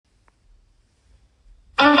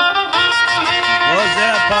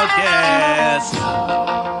Podcast.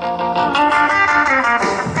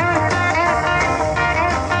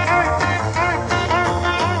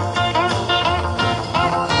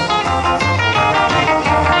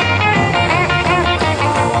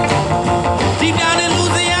 Deep down in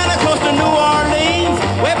Louisiana, close to New Orleans,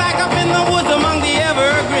 way back up in the woods among the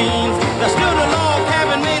evergreens, there stood a log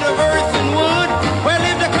cabin made of earth and wood, where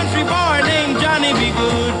lived a country boy named Johnny B.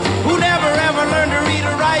 Good, who never ever learned to read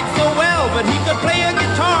or write so well, but he could play a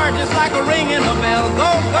guitar just like a ring in a bell.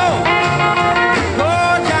 Go, go, go,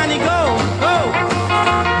 Johnny, go, go,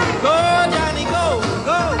 go, Johnny, go,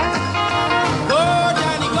 go, go,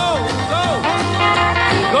 Johnny, go, go,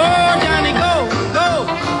 go, Johnny, go, go.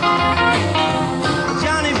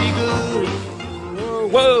 Johnny be good.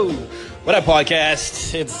 Whoa! What up,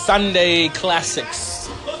 podcast? It's Sunday Classics.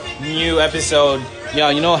 New episode.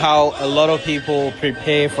 Yeah, you know how a lot of people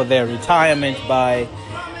prepare for their retirement by,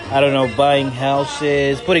 buying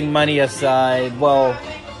houses, putting money aside. Well,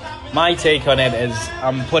 my take on it is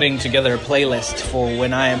I'm putting together a playlist for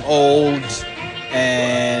when I am old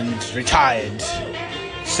and retired,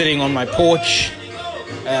 sitting on my porch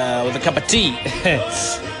with a cup of tea,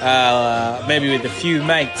 maybe with a few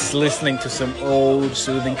mates, listening to some old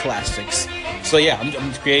soothing classics. So yeah,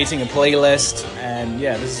 I'm creating a playlist, and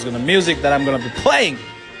yeah, this is gonna music that I'm gonna be playing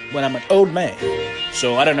when I'm an old man.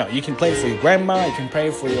 So I don't know. You can play for your grandma. You can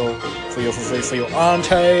play for your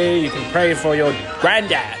auntie. You can play for your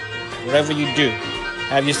granddad. Whatever you do,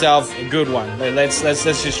 have yourself a good one. Let's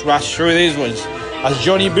just rush through these ones. As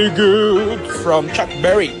Johnny B. Good from Chuck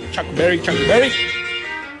Berry.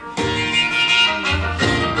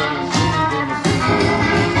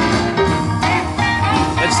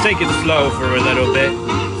 Let's take it slow for a little bit.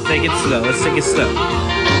 Let's take it slow.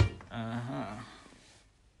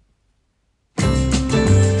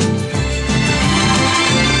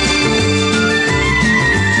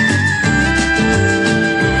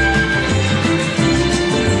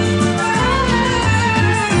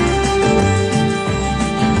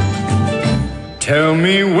 Tell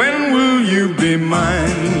me, when will you be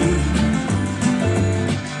mine?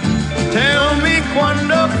 Tell me,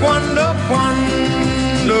 quando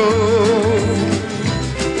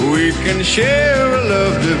we can share a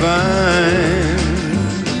love divine.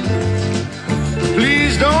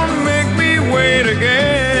 Please don't make me wait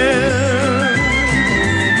again.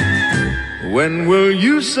 When will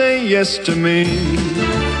you say yes to me?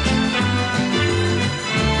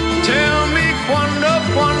 Tell me, quando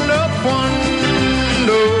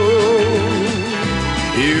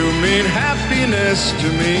you mean happiness to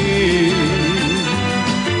me.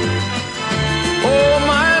 Oh,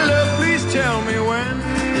 my love, please tell me when.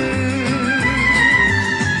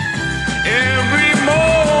 Every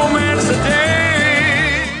moment's a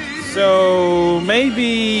day. So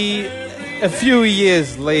maybe a few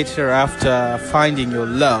years later, after finding your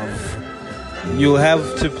love, you'll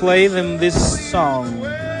have to play them this song.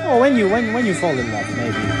 Or when you fall in love,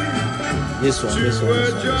 maybe this one.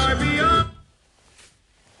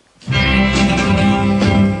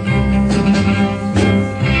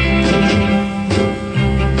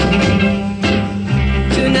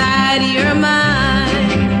 Tonight you're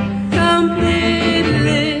mine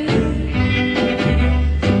completely.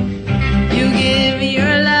 You give me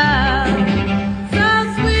your love so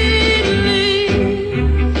sweetly.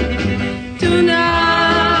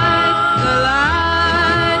 Tonight the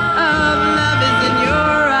light of love is in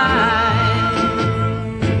your eyes.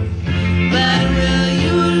 But will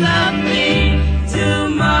you love me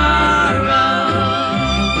tomorrow?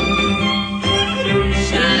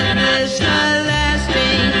 Shall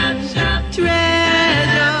lasting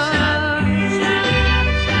treasure,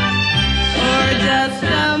 or just a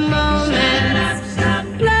moment's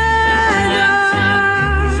pleasure?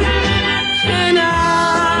 Can I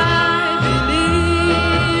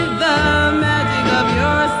believe the magic of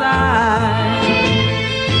your sight?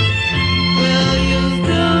 Will you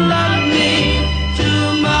still love me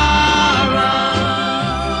tomorrow?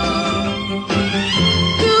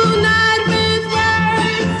 Tonight with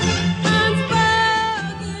words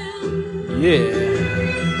unspoken, Yeah.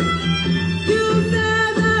 you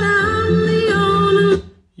said that I'm the only.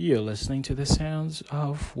 You're listening to the sounds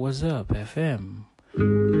of What's Up FM.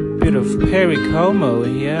 Bit of Perry Como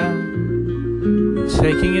here,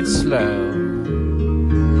 taking it slow.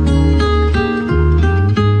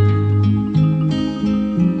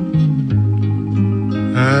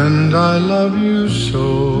 And I love you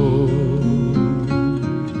so.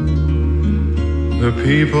 The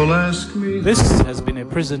people ask me. This has been a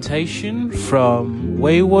presentation from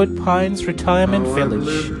Wayward Pines Retirement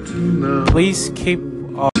Village. Please keep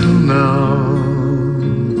Till now,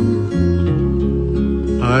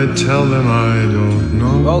 I I tell them I don't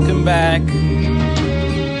know. Welcome back.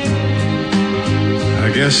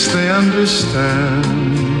 I guess they understand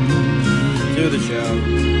To the show.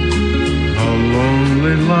 how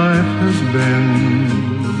lonely life has been.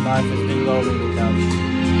 Life has been lonely without you.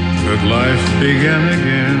 But life began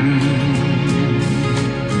again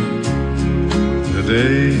the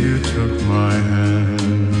day you took my hand.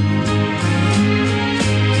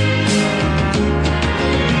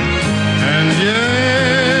 And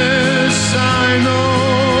yes, I know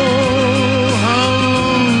how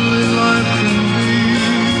lonely life can be.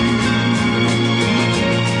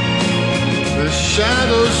 The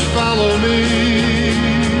shadows follow me,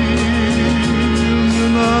 and the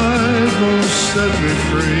night won't set me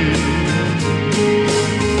free.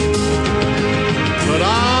 But I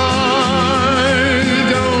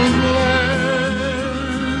don't let.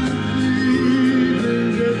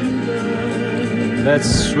 Let's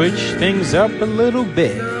switch things up a little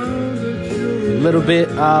bit. A little bit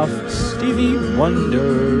of Stevie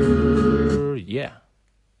Wonder. Yeah.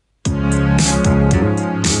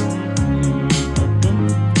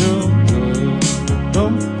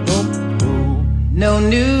 No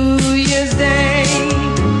New Year's Day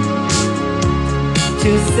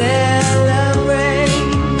to celebrate.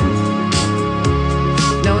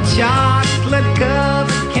 No chocolate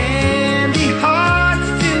covered candy hearts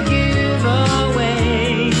to give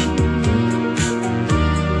away.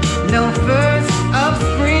 No first of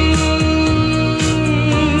spring,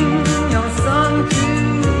 no song to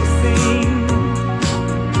sing.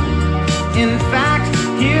 In fact,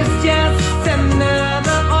 here's just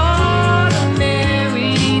another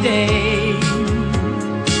ordinary day.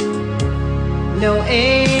 No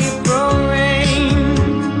April rain,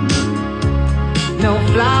 no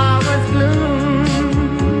flowers bloom,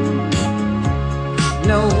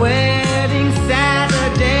 no wedding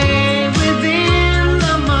Saturday within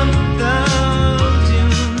the month of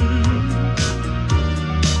June.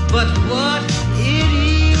 But what it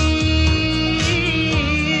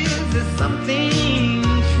is something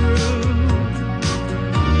true,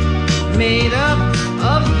 made up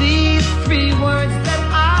of these three words that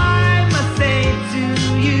I must say to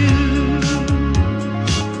you.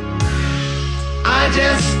 I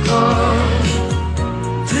just called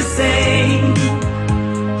to say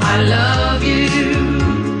I love you.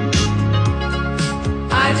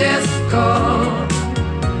 I just called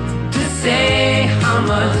to say how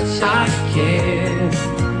much I care.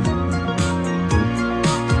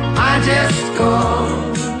 I just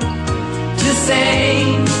called to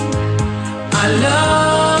say I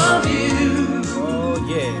love you. Oh,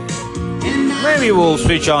 yeah. Maybe we'll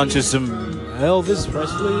switch on to some Elvis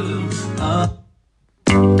Presley.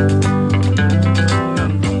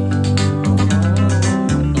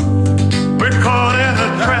 We're caught in a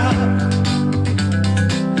trap.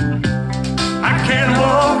 I can't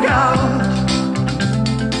walk out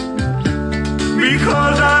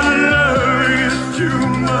because I love you too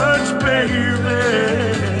much, baby.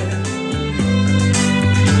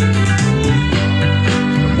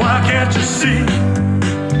 Why can't you see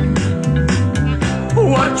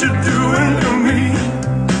what you're doing to me?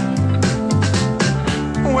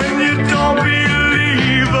 When you don't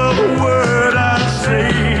believe a word I say.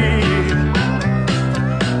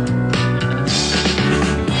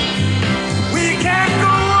 We can't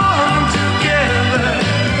go on together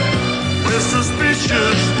with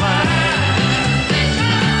suspicious minds,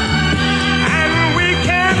 and we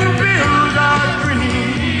can build our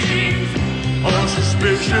dreams on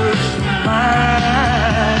suspicious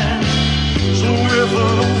minds. So if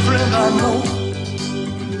an old friend I know,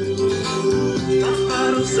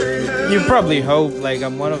 You probably hope like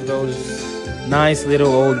I'm one of those nice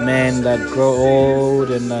little old men that grow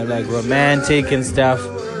old and like romantic and stuff.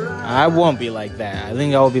 I won't be like that. I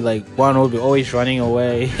think I'll be like one who'll be always running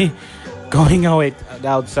away, going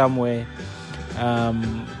out somewhere,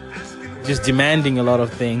 just demanding a lot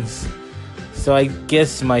of things. So I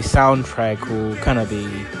guess my soundtrack will kind of be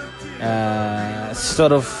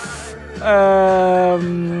sort of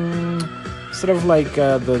like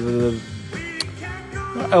the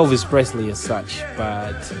Elvis Presley as such,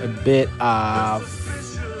 but a bit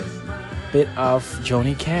of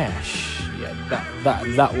Johnny Cash. Yeah,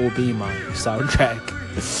 that will be my soundtrack.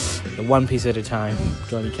 The one piece at a time,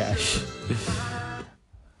 Johnny Cash.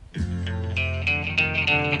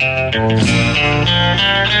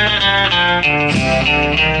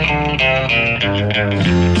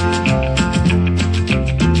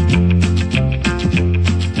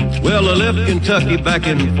 Well, I left Kentucky back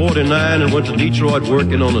in 49 and went to Detroit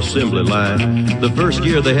working on assembly line. The first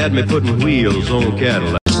year they had me putting wheels on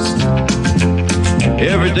Cadillac.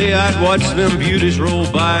 Every day I'd watch them beauties roll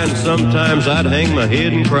by, and sometimes I'd hang my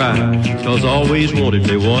head and cry, 'cause I always wanted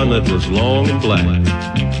me one that was long and black.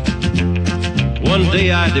 One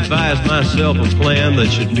day I devised myself a plan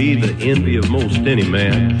that should be the envy of most any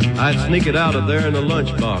man. I'd sneak it out of there in a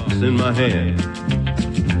lunchbox in my hand.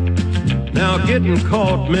 Now getting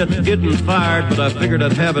caught meant getting fired, but I figured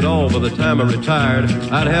I'd have it all by the time I retired.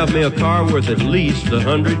 I'd have me a car worth at least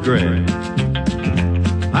 $100,000.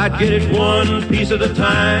 I'd get it one piece at a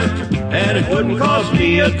time, and it wouldn't cost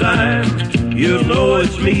me a dime. You'll know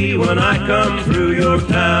it's me when I come through your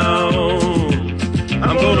town.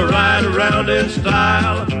 I'm gonna ride around in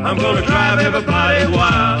style, I'm gonna drive everybody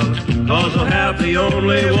wild, 'cause I'll have the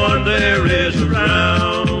only one there is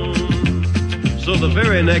around. So the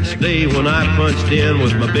very next day when I punched in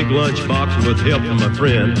with my big lunchbox and with help from my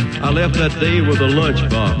friend, I left that day with a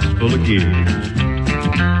lunchbox full of gear.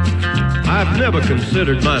 I've never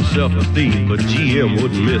considered myself a thief, but GM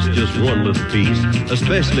wouldn't miss just one little piece,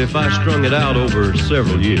 especially if I strung it out over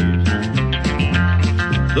several years.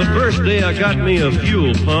 The first day I got me a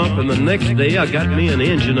fuel pump, and the next day I got me an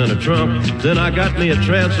engine and a trunk. Then I got me a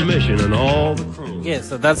transmission and all the chrome. Yeah,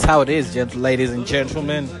 so that's how it is, ladies and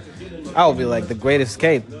gentlemen. I'll be like the Great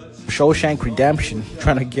Escape, Shawshank Redemption,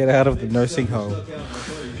 trying to get out of the nursing home.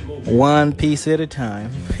 One piece at a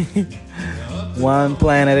time. One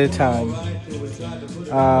plan at a time.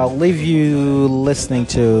 I'll leave you listening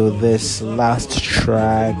to this last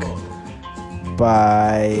track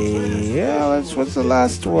by what's the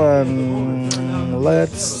last one?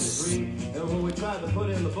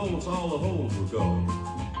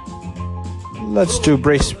 Let's do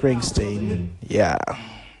Bruce Springsteen. Yeah.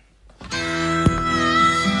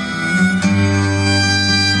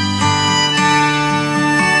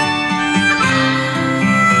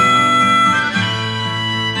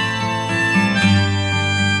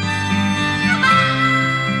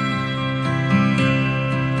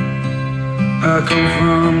 I come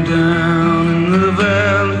from down in the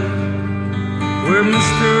valley, where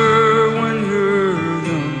mister, when you're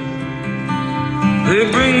young, they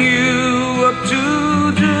bring you up to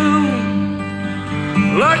do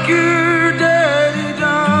like your daddy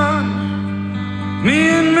done. Me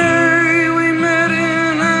and Mary, we met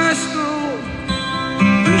in high school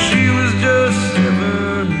when she was just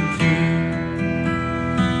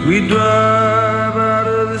 17. We drive out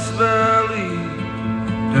of this valley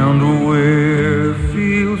down to where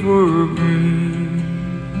fields were green.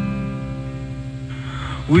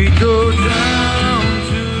 We go down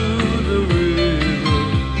to the river,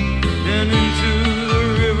 and into the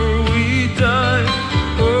river we dive.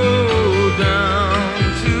 Oh, down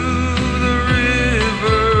to the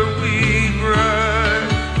river we ride.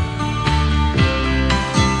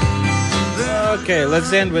 Okay,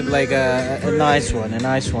 let's end with like a nice one.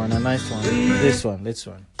 This one.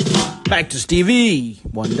 Back to Stevie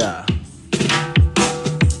Wonder.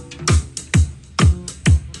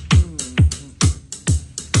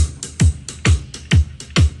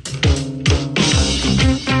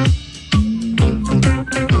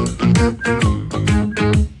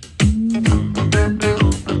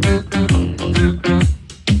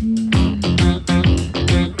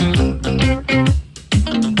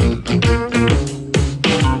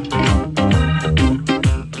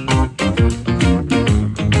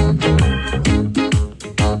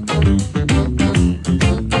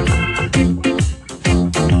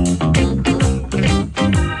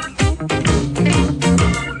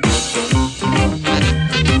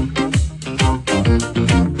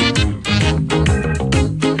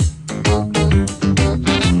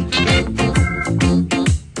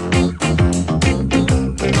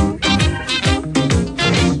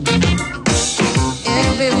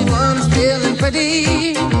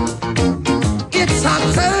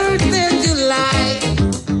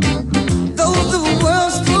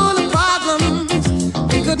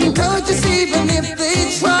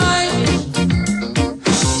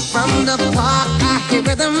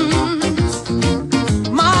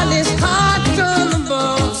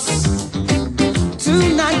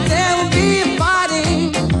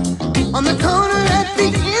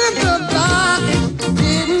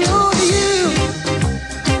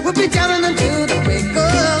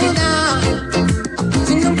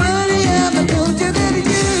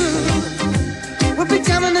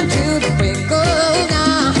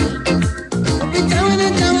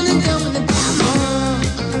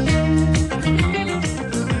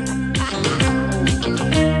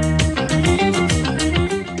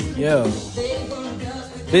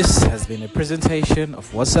 This has been a presentation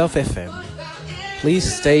of What's Up FM.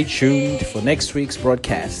 Please stay tuned for next week's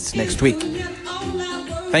broadcasts next week.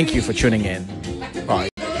 Thank you for tuning in. Bye.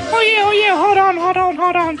 Oh yeah, hold on. on.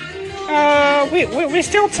 We're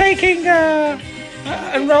still taking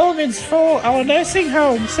enrollments for our nursing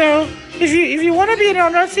home. So if you want to be in our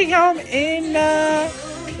nursing home in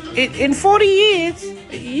 40 years,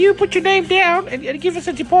 you put your name down and give us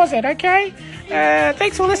a deposit, okay?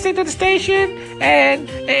 Thanks for listening to the station, and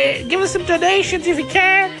give us some donations if you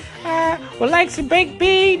can. We like some baked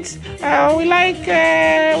beans. We like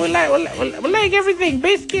everything.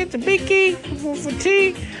 Biscuits, a Mickey for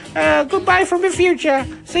tea. Goodbye from the future.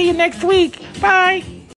 See you next week. Bye.